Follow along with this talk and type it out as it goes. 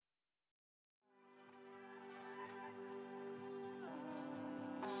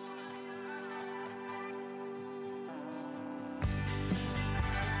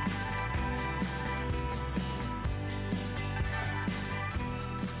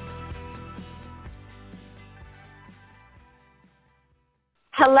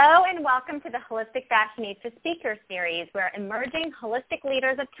Hello and welcome to the Holistic Fashionista Speaker Series, where emerging holistic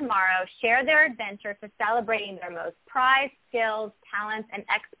leaders of tomorrow share their adventure to celebrating their most prized skills, talents, and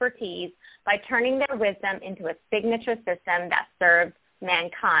expertise by turning their wisdom into a signature system that serves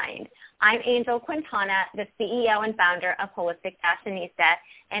mankind. I'm Angel Quintana, the CEO and founder of Holistic Fashionista,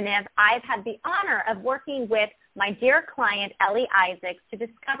 and I've had the honor of working with my dear client, Ellie Isaacs, to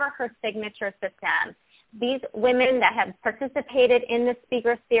discover her signature system. These women that have participated in the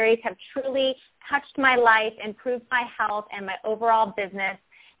speaker series have truly touched my life, improved my health, and my overall business,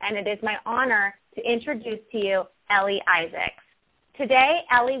 and it is my honor to introduce to you Ellie Isaacs. Today,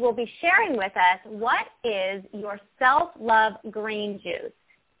 Ellie will be sharing with us what is your self-love green juice,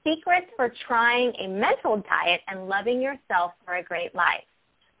 secrets for trying a mental diet and loving yourself for a great life.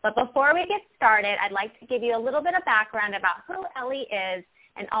 But before we get started, I'd like to give you a little bit of background about who Ellie is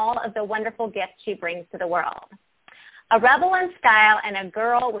and all of the wonderful gifts she brings to the world. A rebel in style and a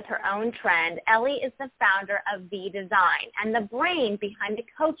girl with her own trend, Ellie is the founder of V Design and the brain behind the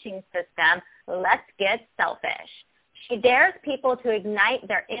coaching system, Let's Get Selfish. She dares people to ignite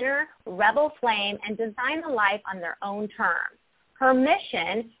their inner rebel flame and design a life on their own terms. Her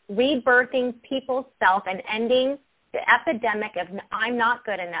mission, rebirthing people's self and ending the epidemic of I'm not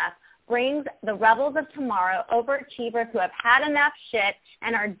good enough, brings the rebels of tomorrow, overachievers who have had enough shit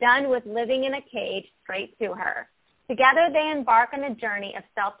and are done with living in a cage, straight to her. Together they embark on a journey of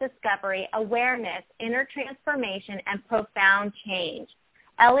self-discovery, awareness, inner transformation, and profound change.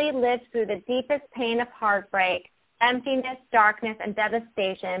 Ellie lived through the deepest pain of heartbreak, emptiness, darkness, and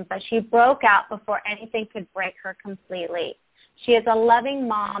devastation, but she broke out before anything could break her completely. She is a loving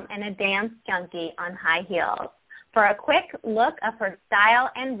mom and a dance junkie on high heels. For a quick look of her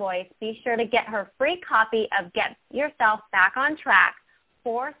style and voice, be sure to get her free copy of Get Yourself Back on Track,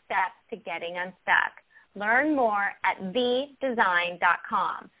 4 Steps to Getting Unstuck. Learn more at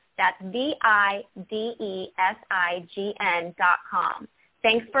vdesign.com. That's VIDESIGN.com.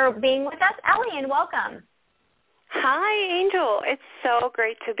 Thanks for being with us, Ellie, and welcome. Hi, Angel. It's so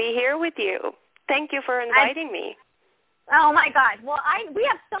great to be here with you. Thank you for inviting me. Oh, my God. Well, we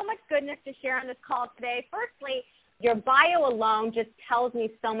have so much goodness to share on this call today. Firstly, your bio alone just tells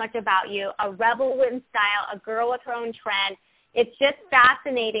me so much about you, a rebel in style, a girl with her own trend. It's just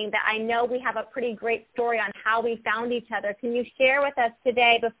fascinating that I know we have a pretty great story on how we found each other. Can you share with us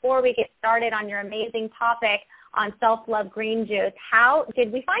today, before we get started on your amazing topic on self-love green juice, how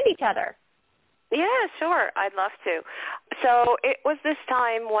did we find each other? Yeah, sure. I'd love to. So it was this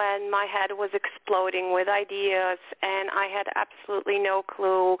time when my head was exploding with ideas, and I had absolutely no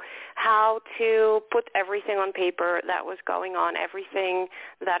clue how to put everything on paper that was going on, everything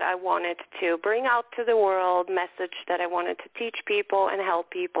that I wanted to bring out to the world, message that I wanted to teach people and help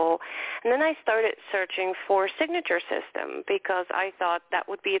people. And then I started searching for signature system because I thought that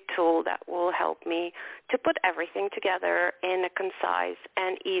would be a tool that will help me to put everything together in a concise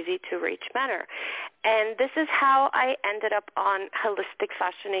and easy-to-reach manner. And this is how I ended up on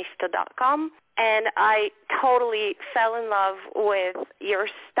holisticfashionista.com, and I totally fell in love with your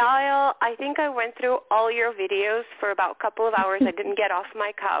style. I think I went through all your videos for about a couple of hours. I didn't get off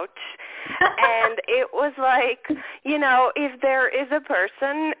my couch. And it was like, if there is a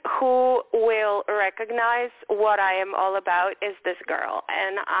person who will recognize what I am all about, is this girl.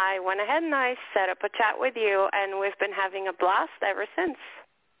 And I went ahead and I set up a chat with you, and we've been having a blast ever since.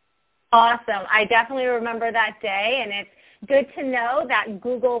 Awesome. I definitely remember that day, and it's good to know that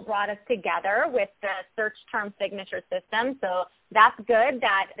Google brought us together with the search term signature system. So that's good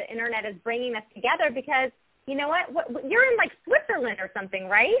that the Internet is bringing us together because, you know what you're in like Switzerland or something,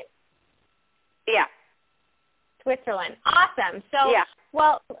 right? Yeah. Switzerland. Awesome. So, yeah.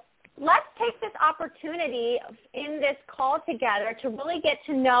 Well, let's take this opportunity in this call together to really get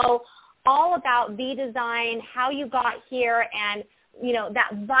to know all about V Design, how you got here, and that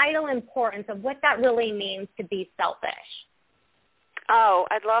vital importance of what that really means to be selfish. Oh,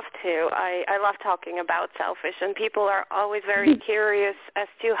 I'd love to. I love talking about selfish, and people are always very curious as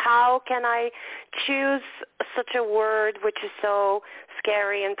to how can I choose such a word which is so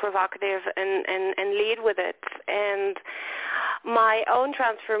scary and provocative and lead with it. And my own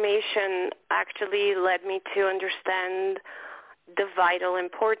transformation actually led me to understand the vital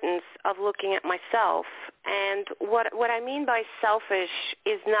importance of looking at myself. And what I mean by selfish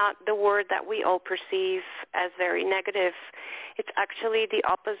is not the word that we all perceive as very negative. It's actually the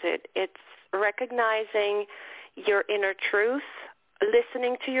opposite. It's recognizing your inner truth,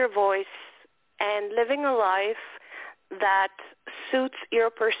 listening to your voice, and living a life that suits your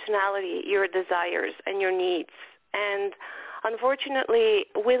personality, your desires, and your needs. And unfortunately,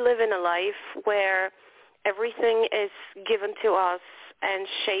 we live in a life where everything is given to us and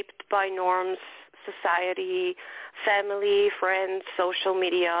shaped by norms, society, family, friends, social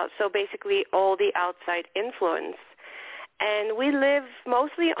media, so basically all the outside influence. And we live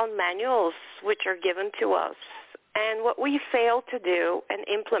mostly on manuals which are given to us. And what we fail to do and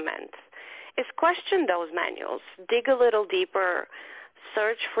implement is question those manuals, dig a little deeper,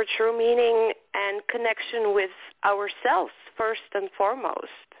 search for true meaning and connection with ourselves first and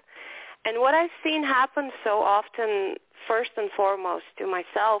foremost. And what I've seen happen so often, first and foremost to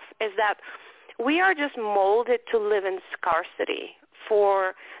myself, is that we are just molded to live in scarcity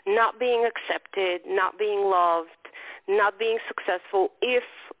for not being accepted, not being loved, not being successful if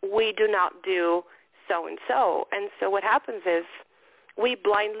we do not do so-and-so. And so what happens is we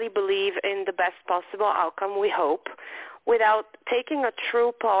blindly believe in the best possible outcome, we hope, without taking a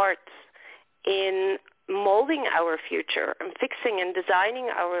true part in molding our future and fixing and designing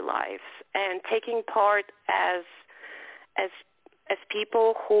our lives and taking part as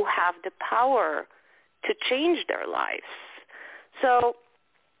people who have the power to change their lives. So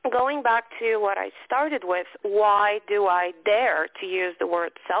going back to what I started with, why do I dare to use the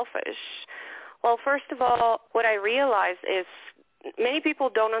word selfish? Well, first of all, what I realize is many people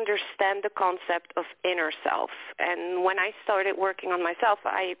don't understand the concept of inner self. And when I started working on myself,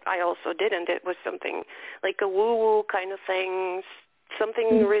 I also didn't. It was something like a woo-woo kind of thing,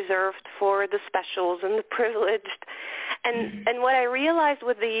 something reserved for the specials and the privileged. And what I realized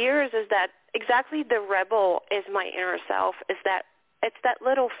with the years is that exactly the rebel is my inner self, is that it's that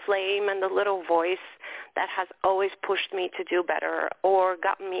little flame and the little voice that has always pushed me to do better or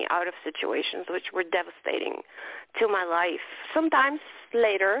gotten me out of situations which were devastating to my life, sometimes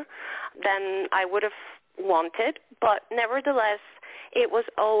later than I would have wanted, but nevertheless, it was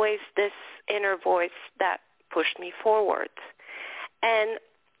always this inner voice that pushed me forward. And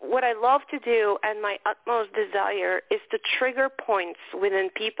what I love to do and my utmost desire is to trigger points within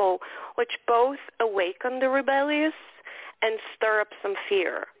people which both awaken the rebellious and stir up some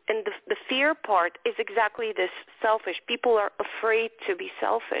fear. And the fear part is exactly this selfish. People are afraid to be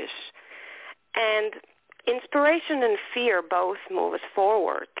selfish. And inspiration and fear both move us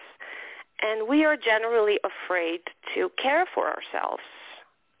forward. And we are generally afraid to care for ourselves,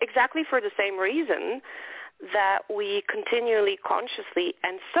 exactly for the same reason that we continually, consciously,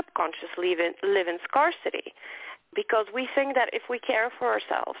 and subconsciously live in scarcity. Because we think that if we care for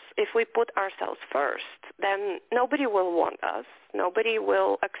ourselves, if we put ourselves first, then nobody will want us, nobody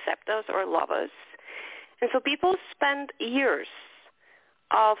will accept us or love us. And so people spend years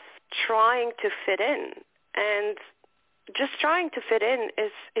of trying to fit in, and just trying to fit in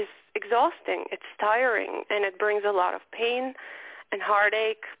is exhausting, it's tiring, and it brings a lot of pain and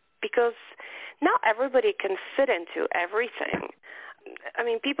heartache because not everybody can fit into everything. I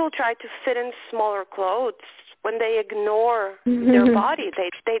mean, people try to fit in smaller clothes when they ignore their body.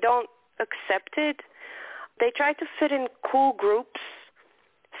 They don't accept it. They try to fit in cool groups,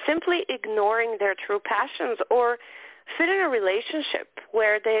 simply ignoring their true passions, or fit in a relationship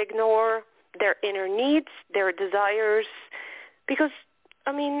where they ignore their inner needs, their desires, because,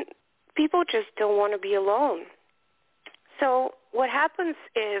 I mean, people just don't want to be alone. So what happens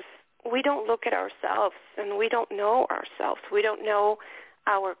is we don't look at ourselves, and we don't know ourselves. We don't know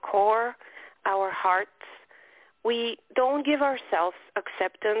our core, our hearts. We don't give ourselves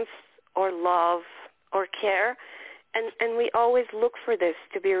acceptance or love or care, and we always look for this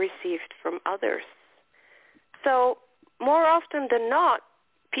to be received from others. So more often than not,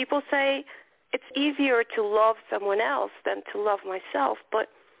 people say it's easier to love someone else than to love myself, but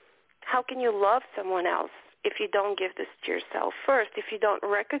how can you love someone else if you don't give this to yourself first, if you don't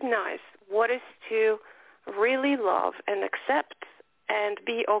recognize what is to really love and accept and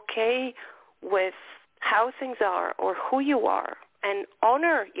be okay with how things are or who you are and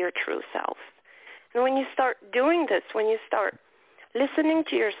honor your true self. And when you start doing this, when you start listening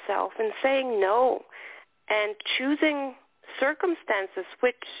to yourself and saying no and choosing circumstances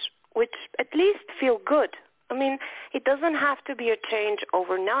which at least feel good. I mean, it doesn't have to be a change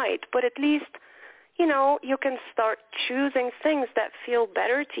overnight, but at least, you know, you can start choosing things that feel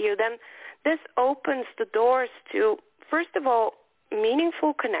better to you. Then this opens the doors to, first of all,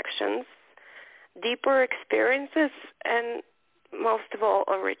 meaningful connections, deeper experiences, and most of all,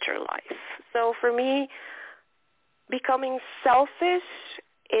 a richer life. So for me, becoming selfish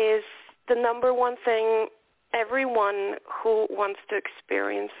is the number one thing everyone who wants to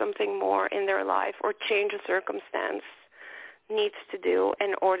experience something more in their life or change a circumstance needs to do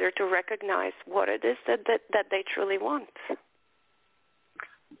in order to recognize what it is that they truly want.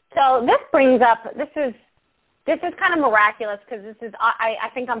 So this this is kind of miraculous because this is, I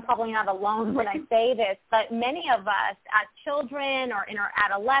think I'm probably not alone when I say this, but many of us as children or in our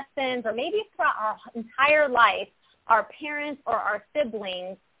adolescence or maybe throughout our entire life, our parents or our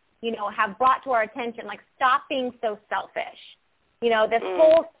siblings, have brought to our attention, like, stop being so selfish. This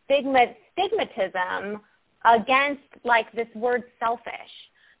whole stigmatism against, like, this word selfish.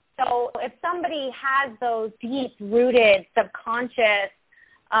 So if somebody has those deep-rooted subconscious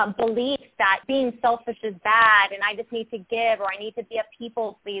beliefs that being selfish is bad and I just need to give or I need to be a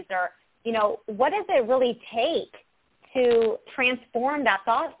people pleaser, what does it really take to transform that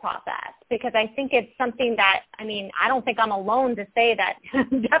thought process? Because I think it's something that, I don't think I'm alone to say that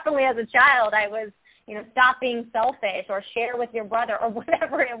definitely as a child I was, stop being selfish or share with your brother or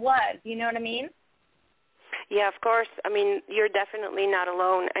whatever it was. You know what I mean? Yeah, of course. You're definitely not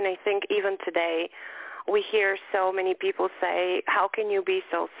alone. And I think even today we hear so many people say, how can you be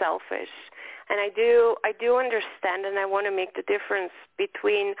so selfish? And I do understand, and I want to make the difference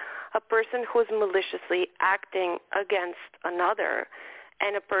between a person who's maliciously acting against another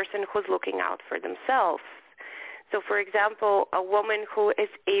and a person who's looking out for themselves. So, for example, a woman who is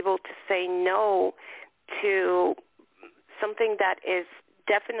able to say no to something that is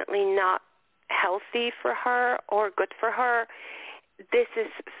definitely not healthy for her or good for her, this is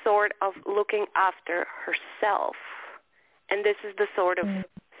sort of looking after herself. And this is the sort of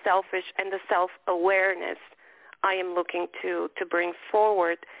selfish and the self-awareness I am looking to bring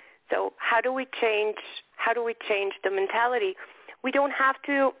forward. So how do we change the mentality? We don't have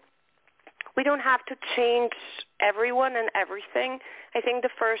to change everyone and everything. I think the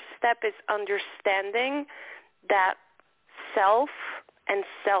first step is understanding that self and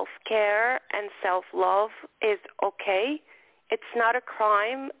self-care and self-love is okay. It's not a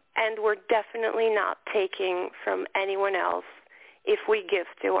crime, and we're definitely not taking from anyone else if we give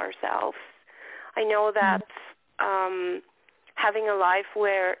to ourselves. I know that having a life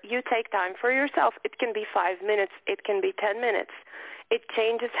where you take time for yourself, it can be 5 minutes, it can be 10 minutes. It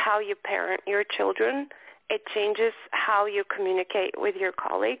changes how you parent your children. It changes how you communicate with your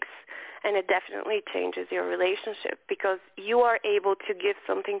colleagues, and it definitely changes your relationship because you are able to give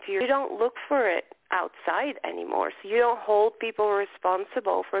something to you. You don't look for it outside anymore, so you don't hold people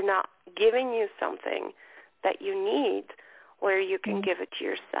responsible for not giving you something that you need where you can give it to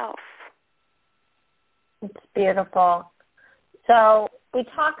yourself. It's beautiful. So we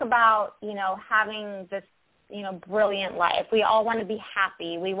talk about, having this, brilliant life. We all want to be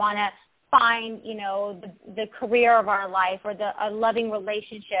happy. We want to find, the career of our life or a loving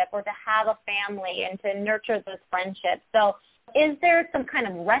relationship or to have a family and to nurture those friendships. So is there some kind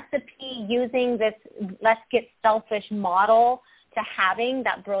of recipe using this let's get selfish model to having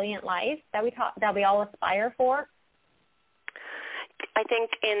that brilliant life that we all aspire for? I think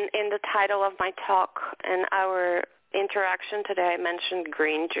in the title of my talk and our interaction today, I mentioned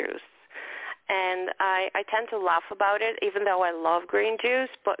green juice. And I tend to laugh about it, even though I love green juice,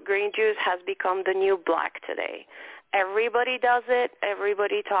 but green juice has become the new black today. Everybody does it.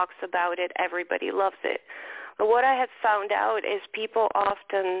 Everybody talks about it. Everybody loves it. But what I have found out is people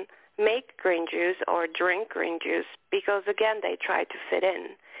often make green juice or drink green juice because, again, they try to fit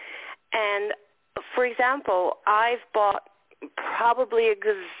in. And, for example, I've bought probably a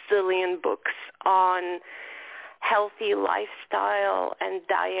gazillion books on healthy lifestyle and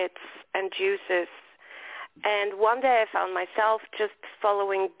diets and juices. And one day I found myself just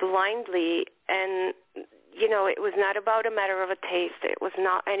following blindly, and, it was not about a matter of a taste. It was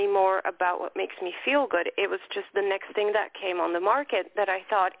not anymore about what makes me feel good. It was just the next thing that came on the market that I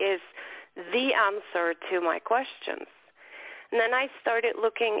thought is the answer to my questions. And then I started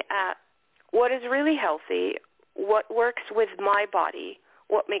looking at what is really healthy, what works with my body,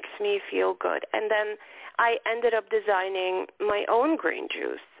 what makes me feel good. And then I ended up designing my own green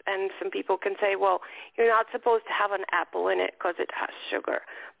juice. And some people can say, well, you're not supposed to have an apple in it because it has sugar.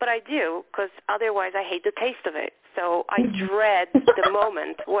 But I do, because otherwise I hate the taste of it. So I dread the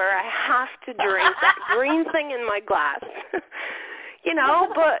moment where I have to drink that green thing in my glass.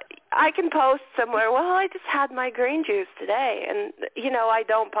 But I can post somewhere, well, I just had my green juice today. And, I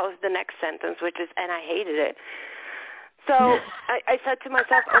don't post the next sentence, which is, and I hated it. So I said to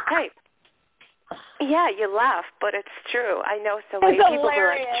myself, okay, yeah, you laugh, but it's true. I know so many people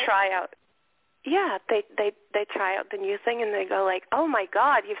who try out. Yeah, they try out the new thing and they go like, oh my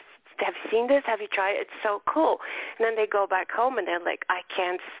God, have you seen this? Have you tried it? It's so cool. And then they go back home and they're like, I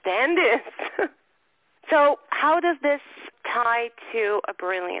can't stand this. So how does this tie to a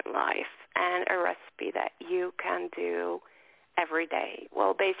brilliant life and a recipe that you can do every day?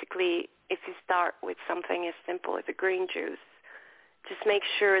 Well, basically, if you start with something as simple as a green juice, just make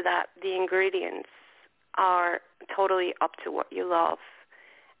sure that the ingredients are totally up to what you love.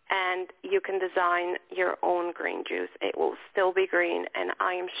 And you can design your own green juice. It will still be green, and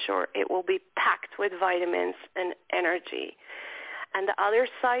I am sure it will be packed with vitamins and energy. And the other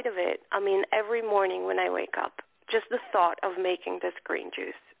side of it, I mean, every morning when I wake up, just the thought of making this green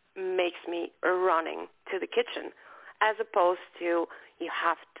juice makes me running to the kitchen, as opposed to you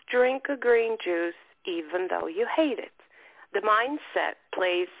have to drink a green juice even though you hate it. The mindset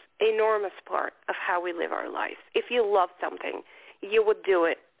plays an enormous part of how we live our lives. If you love something, you would do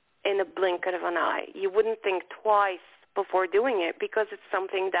it in a blink of an eye. You wouldn't think twice before doing it because it's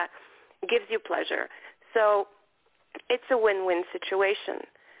something that gives you pleasure. So it's a win-win situation.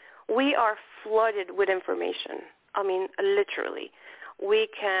 We are flooded with information. I mean, literally. We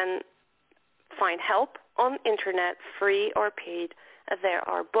can find help on internet, free or paid. There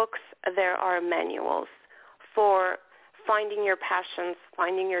are books, there are manuals for finding your passions,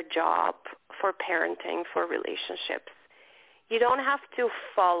 finding your job, for parenting, for relationships. You don't have to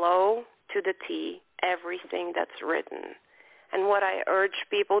follow to the T everything that's written. And what I urge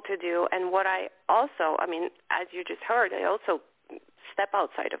people to do, and what I also, I mean, as you just heard, I also step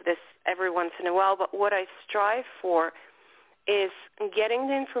outside of this every once in a while, but what I strive for is getting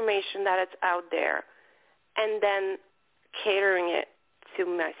the information that is out there and then catering it to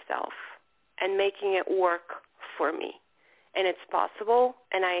myself and making it work for me. And it's possible,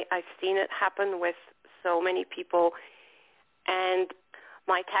 and I've seen it happen with so many people. And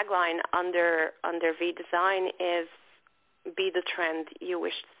my tagline under V Design is, be the trend you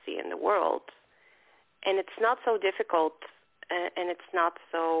wish to see in the world. And it's not so difficult, and it's not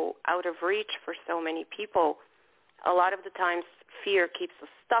so out of reach for so many people. A lot of the times fear keeps us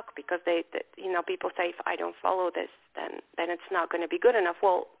stuck because people say, if I don't follow this, then it's not going to be good enough.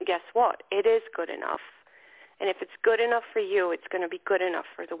 Well, guess what? It is good enough. And if it's good enough for you, it's going to be good enough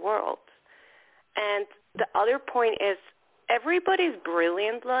for the world. And the other point is, everybody's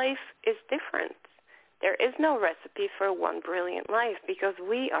brilliant life is different. There is no recipe for one brilliant life because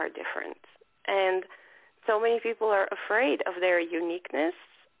we are different. And so many people are afraid of their uniqueness,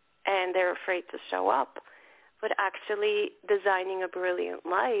 and they're afraid to show up. But actually, designing a brilliant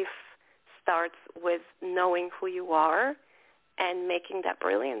life starts with knowing who you are and making that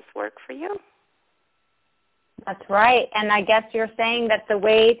brilliance work for you. That's right. And I guess you're saying that the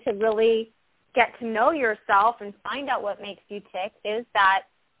way to really get to know yourself and find out what makes you tick is that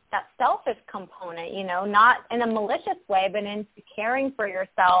selfish component, not in a malicious way, but in caring for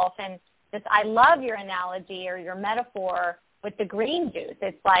yourself. And just, I love your analogy or your metaphor with the green juice.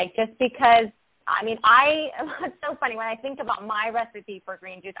 It's like, just because, it's so funny when I think about my recipe for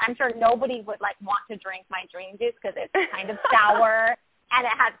green juice, I'm sure nobody would want to drink my green juice because it's kind of sour and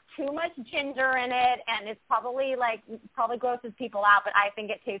it has too much ginger in it, and it's probably grosses people out, but I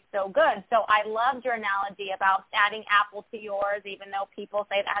think it tastes so good. So I loved your analogy about adding apple to yours, even though people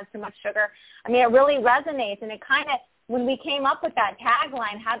say that has too much sugar. It really resonates, and it kind of, when we came up with that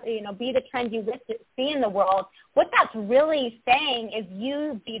tagline, be the trend you wish to see in the world, what that's really saying is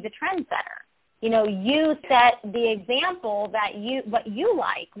you be the trendsetter. You set the example that what you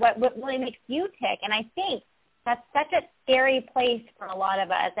like, what really makes you tick, and I think that's such a scary place for a lot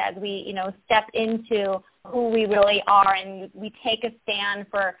of us as we, step into who we really are and we take a stand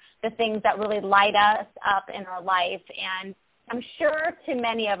for the things that really light us up in our life. And I'm sure to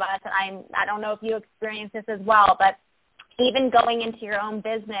many of us, and I don't know if you experience this as well, but even going into your own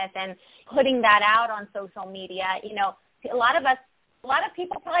business and putting that out on social media, a lot of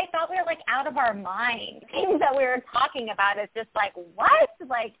people probably thought we were out of our mind. Things that we were talking about is just what?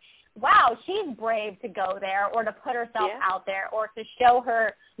 Wow, she's brave to go there or to put herself out there or to show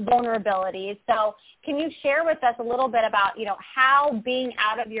her vulnerabilities. So can you share with us a little bit about, how being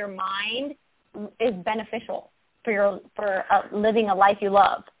out of your mind is beneficial for living a life you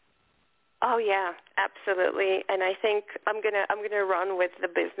love? Oh yeah, absolutely. And I think I'm gonna run with the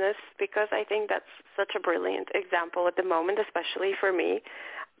business because I think that's such a brilliant example at the moment, especially for me.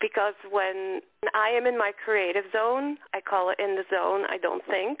 Because when I am in my creative zone, I call it in the zone, I don't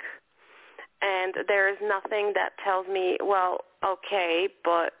think. And there is nothing that tells me, well, okay,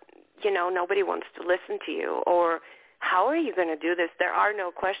 but, nobody wants to listen to you. Or how are you going to do this? There are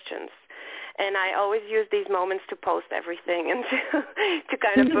no questions. And I always use these moments to post everything and to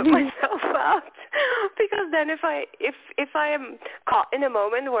kind of put myself out. Because then if I am caught in a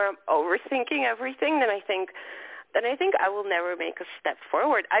moment where I'm overthinking everything, then I think I will never make a step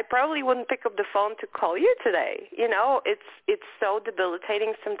forward. I probably wouldn't pick up the phone to call you today. It's so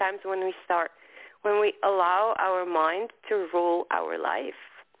debilitating sometimes when we allow our mind to rule our life.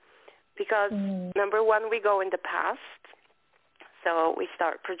 Because number one, we go in the past. So we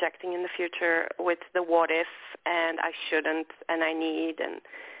start projecting in the future with the what if and I shouldn't and I need and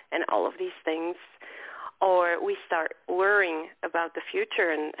all of these things. Or we start worrying about the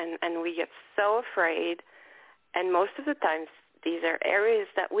future and we get so afraid. And most of the times these are areas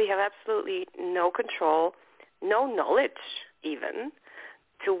that we have absolutely no control, no knowledge even,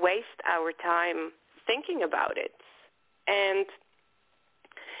 to waste our time thinking about it. And,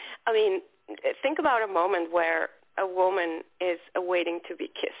 I mean, think about a moment where a woman is awaiting to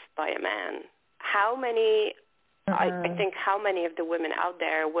be kissed by a man. How many, I think how many of the women out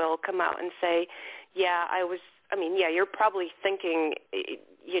there will come out and say, you're probably thinking,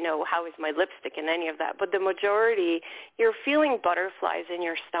 how is my lipstick and any of that. But the majority, you're feeling butterflies in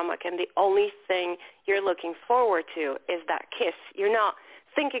your stomach, and the only thing you're looking forward to is that kiss. You're not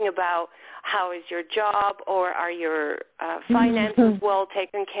thinking about how is your job or are your finances well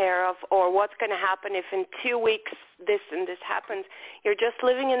taken care of or what's going to happen if in 2 weeks this and this happens. You're just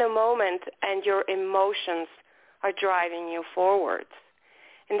living in a moment, and your emotions are driving you forward.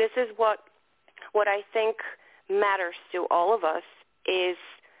 And this is what I think matters to all of us, is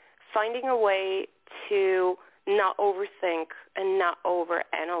finding a way to not overthink and not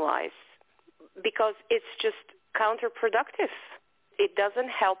overanalyze, because it's just counterproductive. It doesn't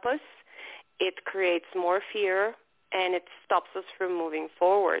help us. It creates more fear, and it stops us from moving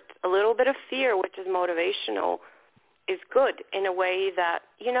forward. A little bit of fear, which is motivational, is good in a way that,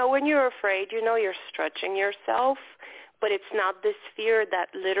 when you're afraid, you're stretching yourself, but it's not this fear that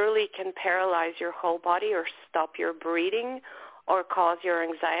literally can paralyze your whole body or stop your breathing or cause your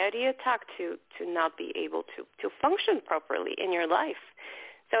anxiety attack to not be able to function properly in your life.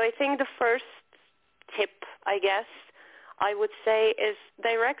 So I think the first tip, I guess, I would say is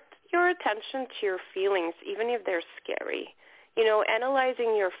direct your attention to your feelings, even if they're scary.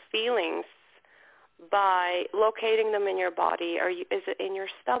 Analyzing your feelings by locating them in your body. Is it in your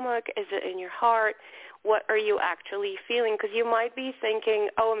stomach? Is it in your heart? What are you actually feeling? Because you might be thinking,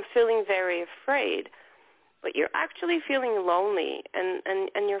 I'm feeling very afraid, but you're actually feeling lonely,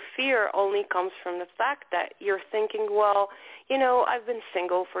 and your fear only comes from the fact that you're thinking, I've been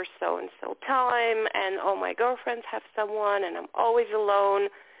single for so-and-so time, and my girlfriends have someone, and I'm always alone.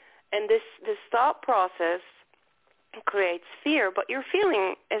 And this thought process creates fear, but your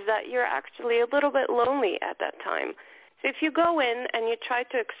feeling is that you're actually a little bit lonely at that time. So if you go in and you try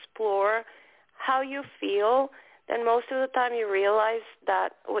to explore how you feel, then most of the time you realize that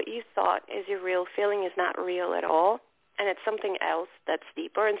what you thought is your real feeling is not real at all, and it's something else that's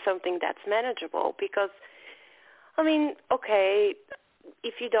deeper and something that's manageable. Because,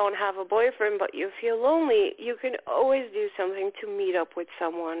 if you don't have a boyfriend but you feel lonely, you can always do something to meet up with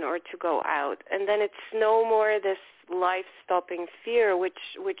someone or to go out, and then it's no more this life-stopping fear which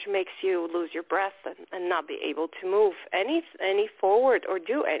makes you lose your breath and not be able to move any forward or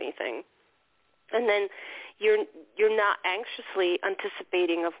do anything. And then you're not anxiously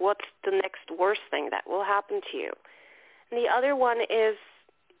anticipating of what's the next worst thing that will happen to you. And the other one is,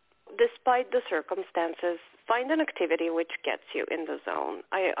 despite the circumstances, find an activity which gets you in the zone.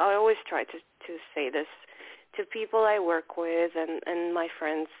 I always try to say this to people I work with and my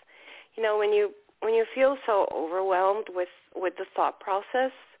friends. When you feel so overwhelmed with the thought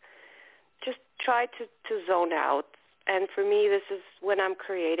process, just try to zone out. And for me, this is when I'm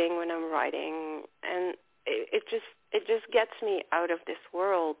creating, when I'm writing, and it just gets me out of this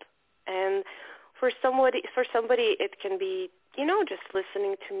world. And for somebody, it can be, just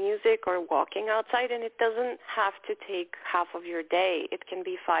listening to music or walking outside, and it doesn't have to take half of your day. It can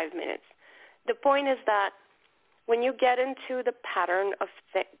be 5 minutes. The point is that when you get into the pattern of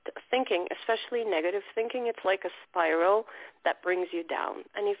thinking, especially negative thinking, it's like a spiral that brings you down.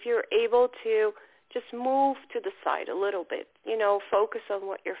 And if you're able to just move to the side a little bit, focus on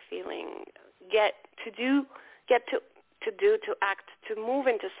what you're feeling, to act, to move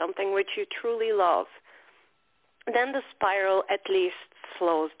into something which you truly love, then the spiral at least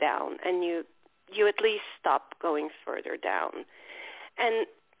slows down, and you at least stop going further down. And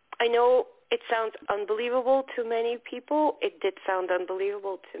I know it sounds unbelievable to many people. It did sound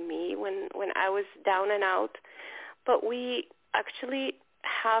unbelievable to me when I was down and out, but we actually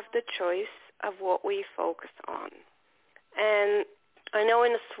have the choice of what we focus on. And I know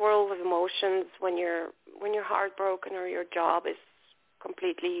in a swirl of emotions, when you're heartbroken or your job is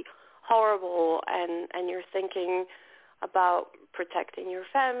completely horrible and you're thinking about protecting your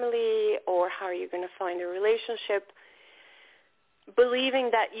family or how you're going to find a relationship, believing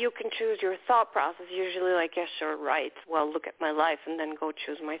that you can choose your thought process, usually like, yes, sure, right, well, look at my life and then go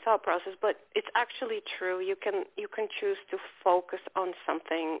choose my thought process. But it's actually true. You can choose to focus on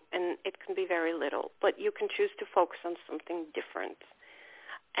something, and it can be very little, but you can choose to focus on something different.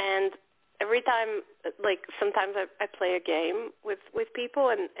 And every time, like, sometimes I play a game with people,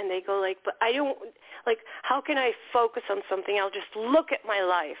 and they go like, but I don't, like, how can I focus on something? I'll just look at my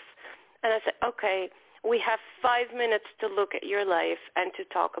life. And I said, okay, we have 5 minutes to look at your life and to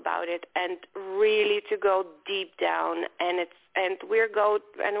talk about it and really to go deep down. And we're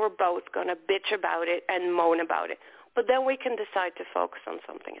both going to bitch about it and moan about it. But then we can decide to focus on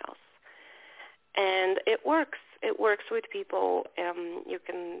something else. And it works. It works with people. You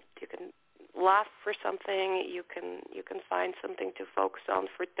can laugh for something. You can find something to focus on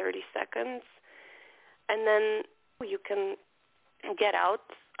for 30 seconds, and then you can get out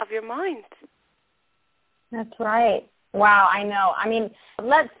of your mind. That's right. Wow, I know. I mean,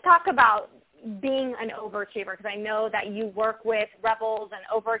 let's talk about being an overachiever, because I know that you work with rebels and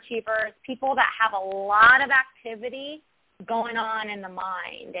overachievers, people that have a lot of activity going on in the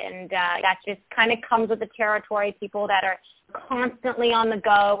mind, and that just kind of comes with the territory, people that are constantly on the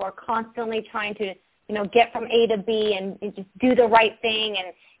go or constantly trying to, get from A to B and just do the right thing.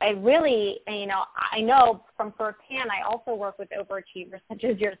 And I really, I know from firsthand, I also work with overachievers such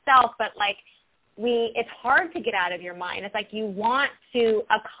as yourself, but it's hard to get out of your mind. It's like you want to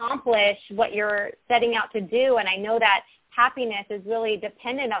accomplish what you're setting out to do, and I know that happiness is really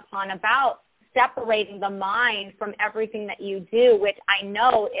dependent about separating the mind from everything that you do, which I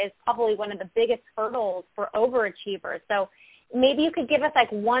know is probably one of the biggest hurdles for overachievers. So maybe you could give us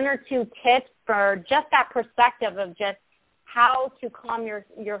one or two tips for just that perspective of just how to calm your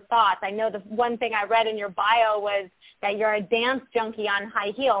thoughts. I know the one thing I read in your bio was that you're a dance junkie on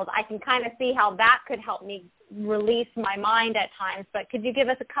high heels. I can kind of see how that could help me release my mind at times, but could you give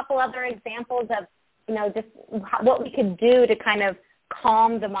us a couple other examples of, just what we could do to kind of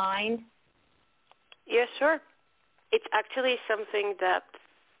calm the mind? Yeah, sure. It's actually something that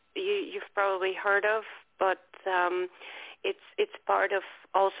you've probably heard of, but it's part of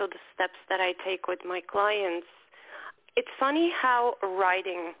also the steps that I take with my clients. It's funny how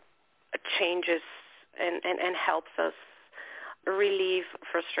writing changes and helps us relieve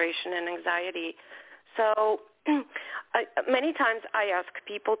frustration and anxiety. So many times I ask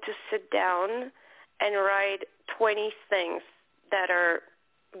people to sit down and write 20 things that are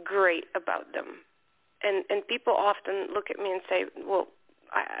great about them. And people often look at me and say, well,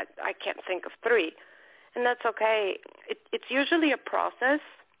 I can't think of 3. And that's okay. It's usually a process.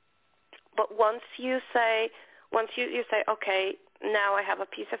 But once you say, okay, now I have a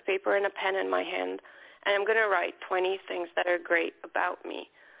piece of paper and a pen in my hand, and I'm going to write 20 things that are great about me.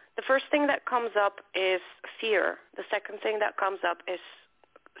 The first thing that comes up is fear. The second thing that comes up is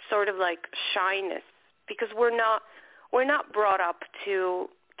sort of like shyness, because we're not brought up to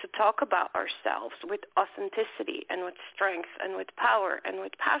talk about ourselves with authenticity and with strength and with power and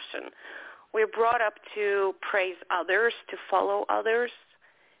with passion. We're brought up to praise others, to follow others.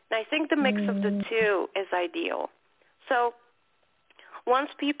 And I think the mix of the two is ideal. So once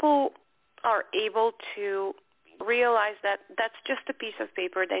people are able to realize that that's just a piece of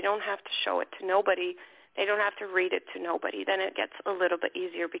paper, they don't have to show it to nobody, they don't have to read it to nobody, then it gets a little bit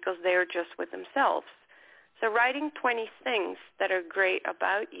easier because they're just with themselves. So writing 20 things that are great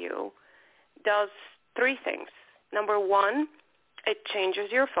about you does 3 things. Number 1, it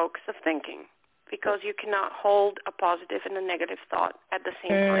changes your focus of thinking, because you cannot hold a positive and a negative thought at the same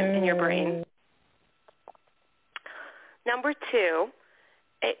time in your brain. Number 2,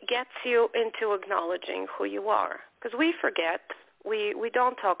 it gets you into acknowledging who you are, because we forget. We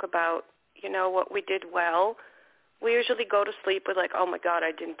don't talk about, what we did well. We usually go to sleep with oh my God,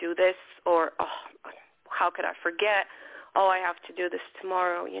 I didn't do this, or, oh, how could I forget? Oh, I have to do this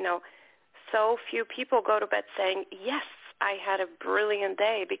tomorrow, So few people go to bed saying, yes, I had a brilliant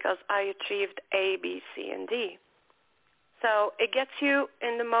day because I achieved A, B, C, and D. So it gets you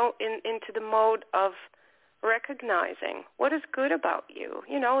in the into the mode of recognizing what is good about you.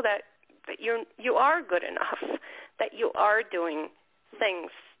 That you are good enough, that you are doing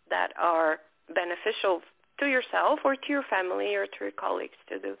things that are beneficial to yourself or to your family or to your colleagues,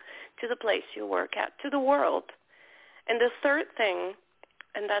 to the place you work at, to the world. And the third thing,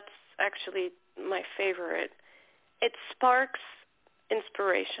 and that's actually my favorite, it sparks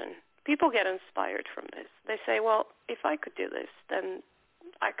inspiration. People get inspired from this. They say, well, if I could do this, then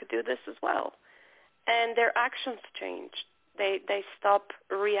I could do this as well. And their actions change. They stop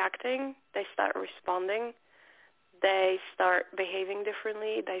reacting. They start responding. They start behaving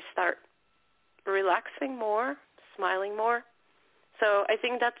differently. They start relaxing more, smiling more. So I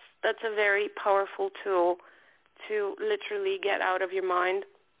think that's a very powerful tool to literally get out of your mind.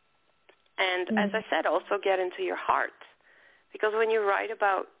 And as I said, also get into your heart. Because when you write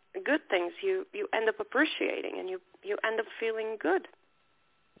about good things, you end up appreciating and you end up feeling good.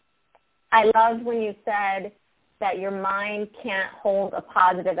 I loved when you said that your mind can't hold a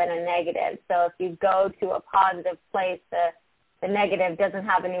positive and a negative. So if you go to a positive place, the negative doesn't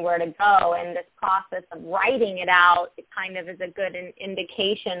have anywhere to go. And this process of writing it out, it kind of is a good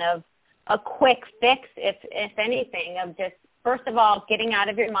indication of a quick fix, if anything, of just, first of all, getting out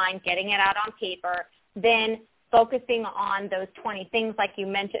of your mind, getting it out on paper, then focusing on those 20 things like you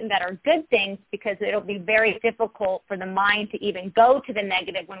mentioned that are good things, because it'll be very difficult for the mind to even go to the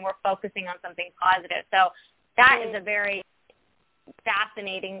negative when we're focusing on something positive. So that is a very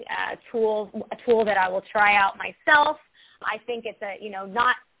fascinating tool that I will try out myself. I think it's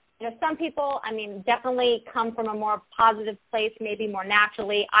some people, definitely come from a more positive place, maybe more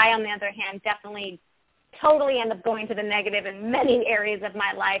naturally. I, on the other hand, definitely totally end up going to the negative in many areas of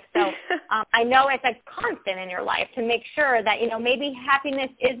my life. So I know it's a constant in your life to make sure that, maybe happiness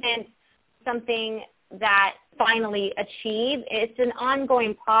isn't something that finally achieve. It's an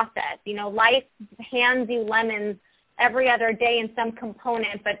ongoing process. Life hands you lemons every other day in some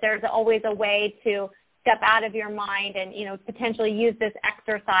component, but there's always a way to step out of your mind and, potentially use this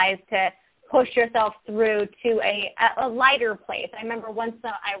exercise to push yourself through to a lighter place. I remember once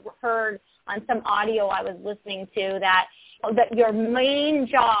I heard on some audio I was listening to that your main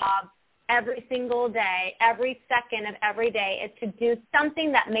job every single day, every second of every day, is to do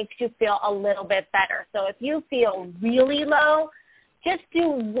something that makes you feel a little bit better. So if you feel really low, just do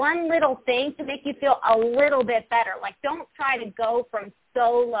one little thing to make you feel a little bit better. Like, don't try to go from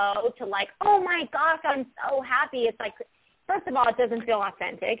so low to like, oh my gosh, I'm so happy. It's like, first of all, it doesn't feel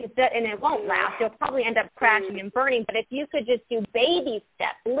authentic, and it won't last. You'll probably end up crashing and burning. But if you could just do baby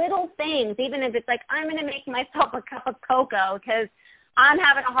steps, little things, even if it's like, I'm going to make myself a cup of cocoa because I'm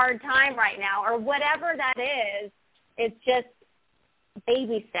having a hard time right now, or whatever that is, it's just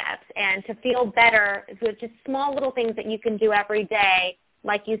baby steps. And to feel better, it's just small little things that you can do every day,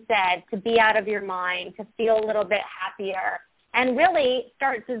 like you said, to be out of your mind, to feel a little bit happier, and really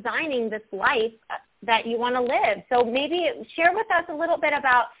start designing this life that you want to live. So maybe share with us a little bit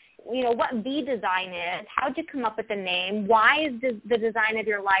about, what V Design is. How did you come up with the name? Why is the design of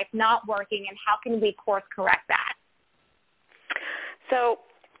your life not working, and how can we course correct that? So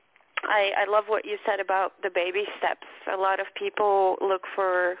I love what you said about the baby steps. A lot of people look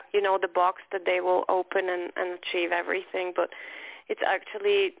for, the box that they will open and achieve everything, but it's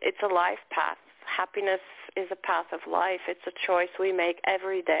a life path. Happiness is a path of life. It's a choice we make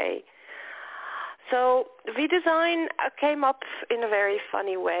every day. So V-Design came up in a very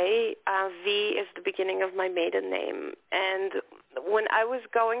funny way. V is the beginning of my maiden name. And when I was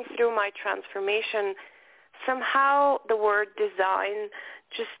going through my transformation, somehow the word design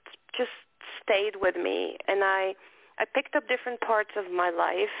just stayed with me. And I picked up different parts of my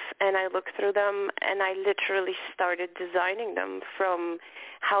life, and I looked through them, and I literally started designing them, from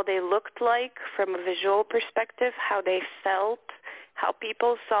how they looked like, from a visual perspective, how they felt, how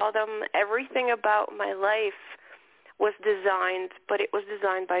people saw them. Everything about my life was designed, but it was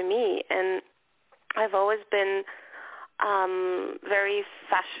designed by me. And I've always been very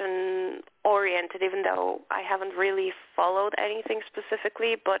fashion-oriented, even though I haven't really followed anything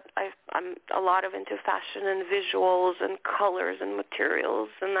specifically, but I'm a lot of into fashion and visuals and colors and materials,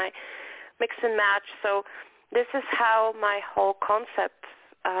 and I mix and match. So this is how my whole concept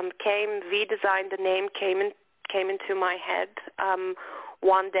came. V-Design, the name came into my head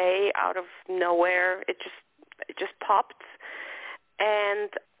one day out of nowhere. It just popped. And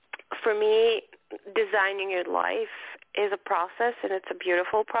for me, designing your life is a process, and it's a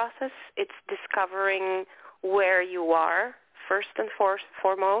beautiful process. It's discovering where you are, first and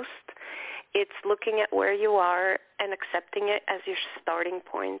foremost. It's looking at where you are and accepting it as your starting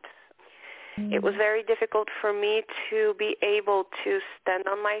point. Mm-hmm. It was very difficult for me to be able to stand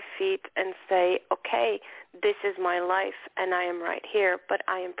on my feet and say, okay, this is my life, and I am right here, but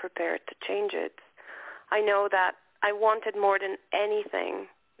I am prepared to change it. I know that I wanted more than anything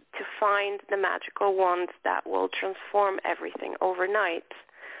to find the magical wand that will transform everything overnight.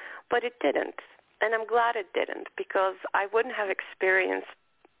 But it didn't. And I'm glad it didn't, because I wouldn't have experienced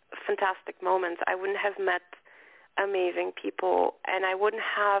fantastic moments. I wouldn't have met amazing people, and I wouldn't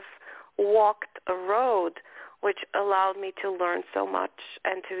have walked a road which allowed me to learn so much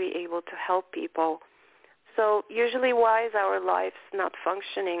and to be able to help people. So usually, why is our lives not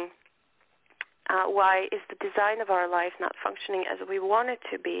functioning? Why is the design of our life not functioning as we want it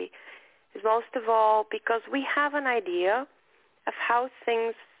to be? Is most of all because we have an idea of how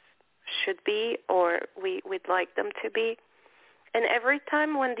things should be or we'd like them to be. And every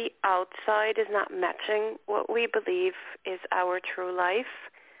time when the outside is not matching what we believe is our true life,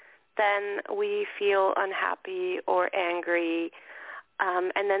 then we feel unhappy or angry,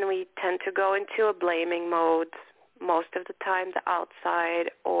 and then we tend to go into a blaming mode, most of the time the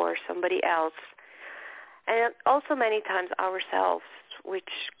outside or somebody else, and also many times ourselves, which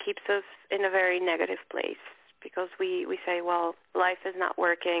keeps us in a very negative place because we say, well, life is not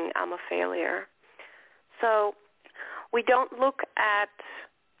working, I'm a failure. So we don't look at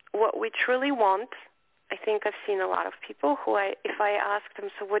what we truly want. I think I've seen a lot of people who if I ask them,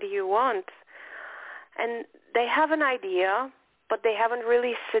 so what do you want? And they have an idea, but they haven't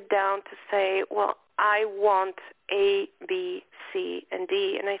really sit down to say, well, I want A, B, C, and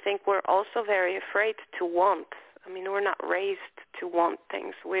D. And I think we're also very afraid to want. I mean, we're not raised to want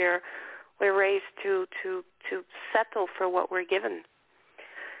things. We're raised to settle for what we're given.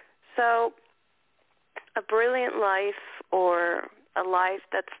 So a brilliant life or a life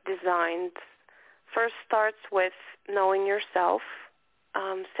that's designed first starts with knowing yourself,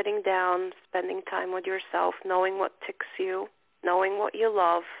 sitting down, spending time with yourself, knowing what ticks you, knowing what you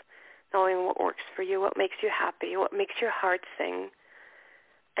love, knowing what works for you, what makes you happy, what makes your heart sing,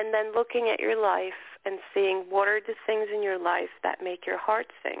 and then looking at your life and seeing what are the things in your life that make your heart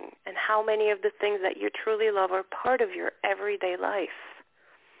sing and how many of the things that you truly love are part of your everyday life.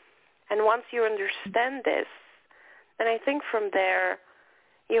 And once you understand this, then I think from there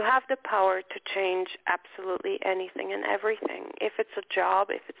you have the power to change absolutely anything and everything. If it's a job,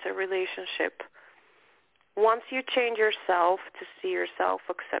 if it's a relationship, once you change yourself to see yourself,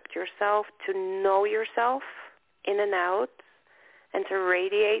 accept yourself, to know yourself in and out, and to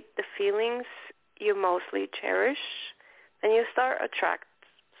radiate the feelings you mostly cherish, then you start attract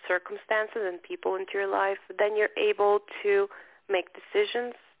circumstances and people into your life. Then you're able to make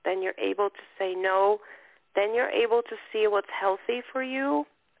decisions. Then you're able to say no. Then you're able to see what's healthy for you,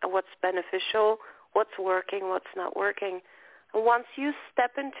 what's beneficial, what's working, what's not working. And once you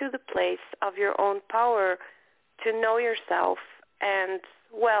step into the place of your own power to know yourself and,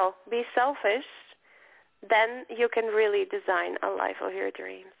 well, be selfish, then you can really design a life of your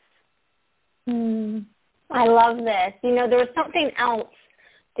dreams. I love this. You know, there was something else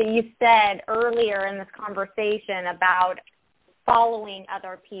that you said earlier in this conversation about following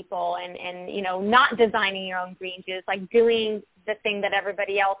other people and you know, not designing your own dreams, just like doing the thing that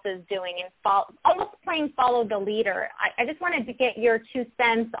everybody else is doing and almost playing follow the leader. I just wanted to get your 2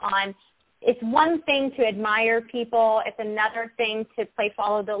 cents on, it's one thing to admire people, it's another thing to play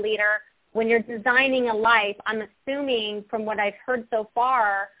follow the leader. When you're designing a life, I'm assuming from what I've heard so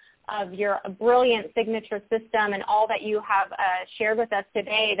far of your brilliant signature system and all that you have shared with us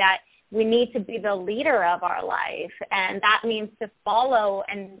today, that we need to be the leader of our life, and that means to follow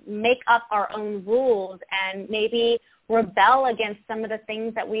and make up our own rules and maybe rebel against some of the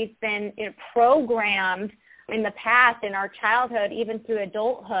things that we've been programmed in the past, in our childhood, even through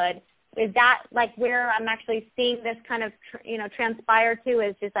adulthood. Is that like where I'm actually seeing this kind of transpire to,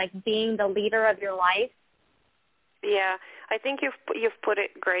 is just like being the leader of your life? Yeah, I think you've put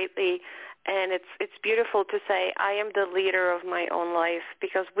it greatly. And it's beautiful to say, I am the leader of my own life,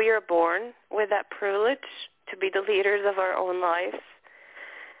 because we are born with that privilege to be the leaders of our own lives,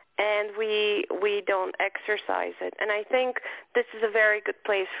 and we don't exercise it. And I think this is a very good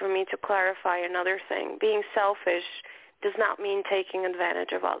place for me to clarify another thing. Being selfish does not mean taking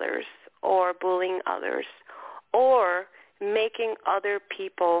advantage of others or bullying others or making other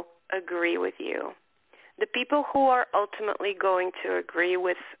people agree with you. The people who are ultimately going to agree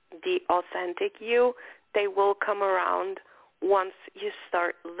with the authentic you, they will come around once you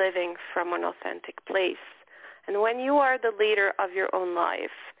start living from an authentic place. And when you are the leader of your own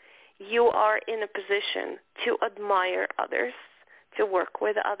life, you are in a position to admire others, to work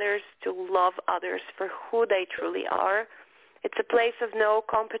with others, to love others for who they truly are. It's a place of no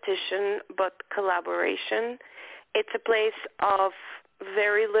competition but collaboration. It's a place of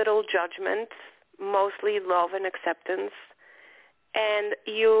very little judgment, mostly love and acceptance, and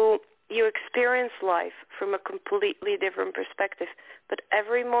you experience life from a completely different perspective. But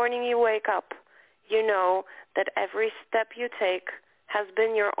every morning you wake up, you know that every step you take has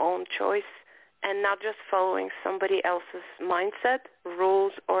been your own choice and not just following somebody else's mindset,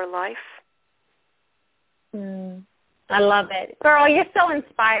 rules, or life. I love it. Girl, you're so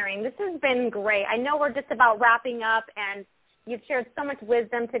inspiring. This has been great. I know we're just about wrapping up, and you've shared so much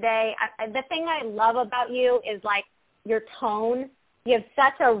wisdom today. The thing I love about you is like your tone. You have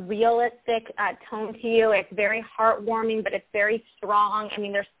such a realistic tone to you. It's very heartwarming, but it's very strong. I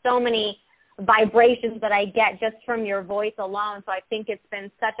mean, there's so many vibrations that I get just from your voice alone. So I think it's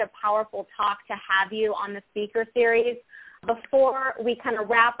been such a powerful talk to have you on the speaker series. Before we kind of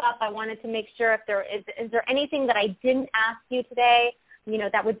wrap up, I wanted to make sure if there is there anything that I didn't ask you today,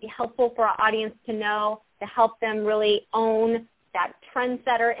 that would be helpful for our audience to know, to help them really own that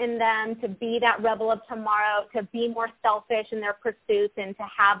trendsetter in them, to be that rebel of tomorrow, to be more selfish in their pursuits, and to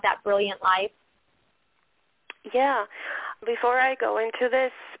have that brilliant life? Yeah. Before I go into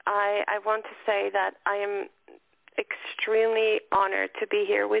this, I want to say that I am extremely honored to be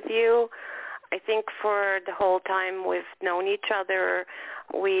here with you. I think for the whole time we've known each other,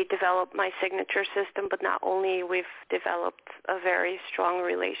 we developed my signature system, but not only, we've developed a very strong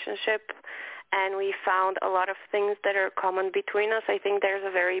relationship, and we found a lot of things that are common between us. I think there's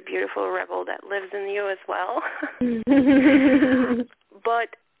a very beautiful rebel that lives in you as well.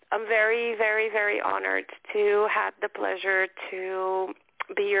 But I'm very, very, very honored to have the pleasure to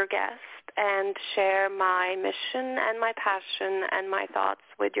be your guest and share my mission and my passion and my thoughts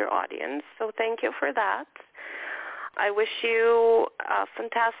with your audience. So thank you for that. I wish you a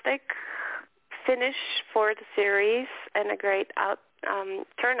fantastic finish for the series and a great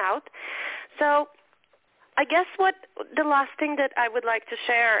turnout. So I guess what the last thing that I would like to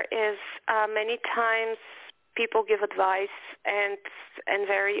share is many times people give advice, and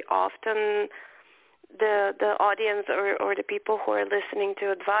very often the audience or the people who are listening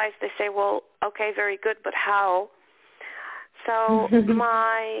to advice, they say, well, okay, very good, but how? So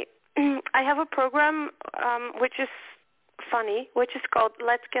I have a program which is funny, which is called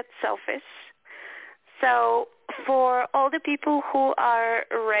Let's Get Selfish. So for all the people who are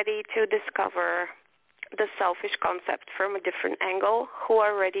ready to discover the selfish concept from a different angle, who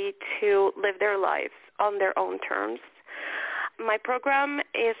are ready to live their lives on their own terms, my program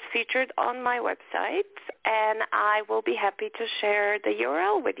is featured on my website, and I will be happy to share the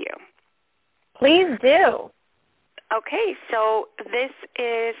URL with you. Please do. Okay, so this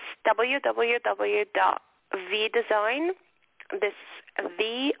is www.vdesign, this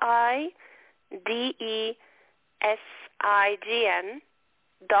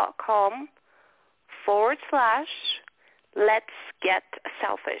VIDESIGN.com/Let's Get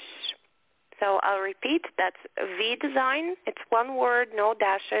Selfish. So I'll repeat, that's VDesign, it's one word, no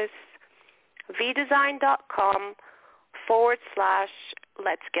dashes,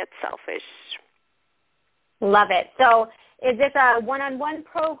 vdesign.com/Let's Get Selfish. Love it. So is this a one-on-one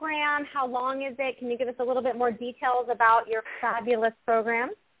program? How long is it? Can you give us a little bit more details about your fabulous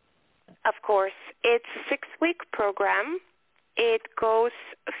program? Of course. It's a 6-week program. It goes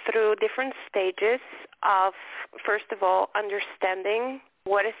through different stages of, first of all, understanding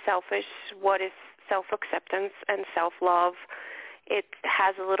what is selfish, what is self-acceptance and self-love. It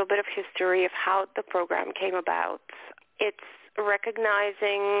has a little bit of history of how the program came about. It's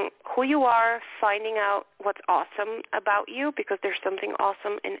recognizing who you are, finding out what's awesome about you, because there's something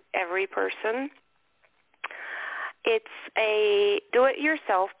awesome in every person. It's a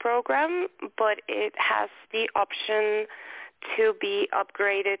do-it-yourself program, but it has the option to be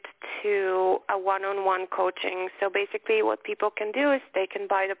upgraded to a one-on-one coaching. So basically what people can do is they can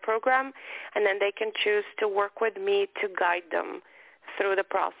buy the program, and then they can choose to work with me to guide them through the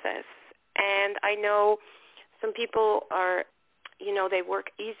process. And I know some people are, they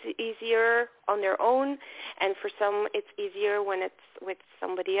work easier on their own, and for some it's easier when it's with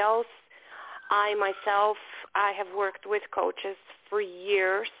somebody else. I myself have worked with coaches for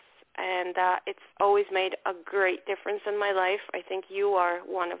years, and it's always made a great difference in my life. I think you are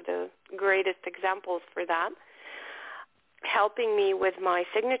one of the greatest examples for that, helping me with my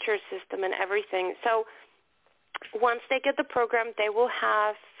signature system and everything. So once they get the program, they will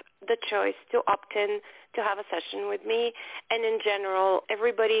have the choice to opt in to have a session with me. And in general,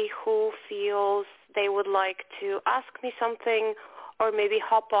 everybody who feels they would like to ask me something or maybe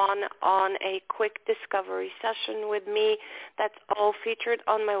hop on a quick discovery session with me, that's all featured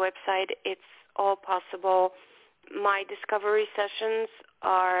on my website. It's all possible. My discovery sessions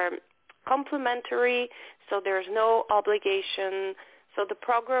are complimentary, so there's no obligation. So the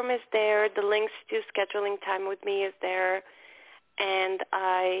program is there. The links to scheduling time with me is there. And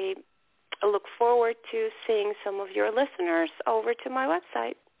I look forward to seeing some of your listeners over to my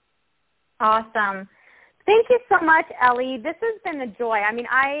website. Awesome. Thank you so much, Ellie. This has been a joy. I mean,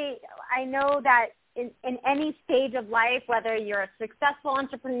 I know that in any stage of life, whether you're a successful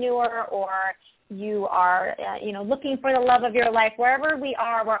entrepreneur or you are, looking for the love of your life, wherever we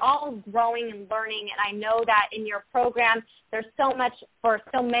are, we're all growing and learning. And I know that in your program, there's so much for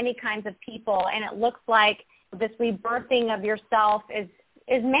so many kinds of people. And it looks like this rebirthing of yourself is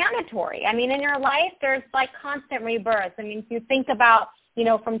mandatory. I mean, in your life, there's like constant rebirth. I mean, if you think about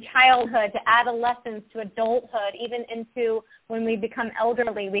from childhood to adolescence to adulthood, even into when we become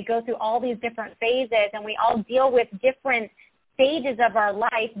elderly. We go through all these different phases, and we all deal with different stages of our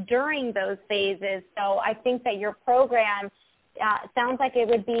life during those phases. So I think that your program sounds like it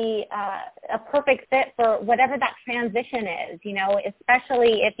would be a perfect fit for whatever that transition is,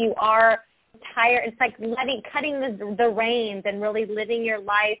 especially if you are tired. It's like cutting the reins and really living your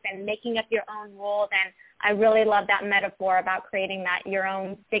life and making up your own rules. And I really love that metaphor about creating your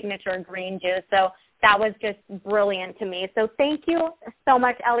own signature green juice. So that was just brilliant to me. So thank you so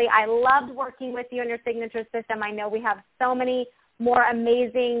much, Ellie. I loved working with you on your signature system. I know we have so many more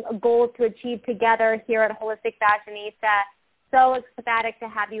amazing goals to achieve together here at Holistic Fashionista. So ecstatic to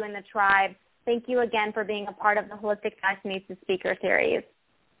have you in the tribe. Thank you again for being a part of the Holistic Fashionista Speaker Series.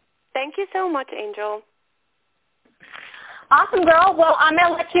 Thank you so much, Angel. Awesome, girl. Well, I'm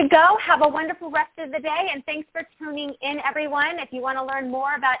going to let you go. Have a wonderful rest of the day, and thanks for tuning in, everyone. If you want to learn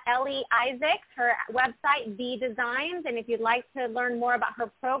more about Ellie Isaacs, her website, V Designs, and if you'd like to learn more about her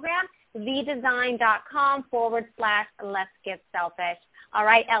program, vdesign.com/Let's Get Selfish. All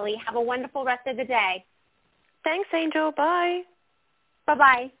right, Ellie, have a wonderful rest of the day. Thanks, Angel. Bye.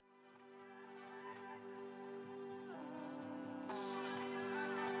 Bye-bye.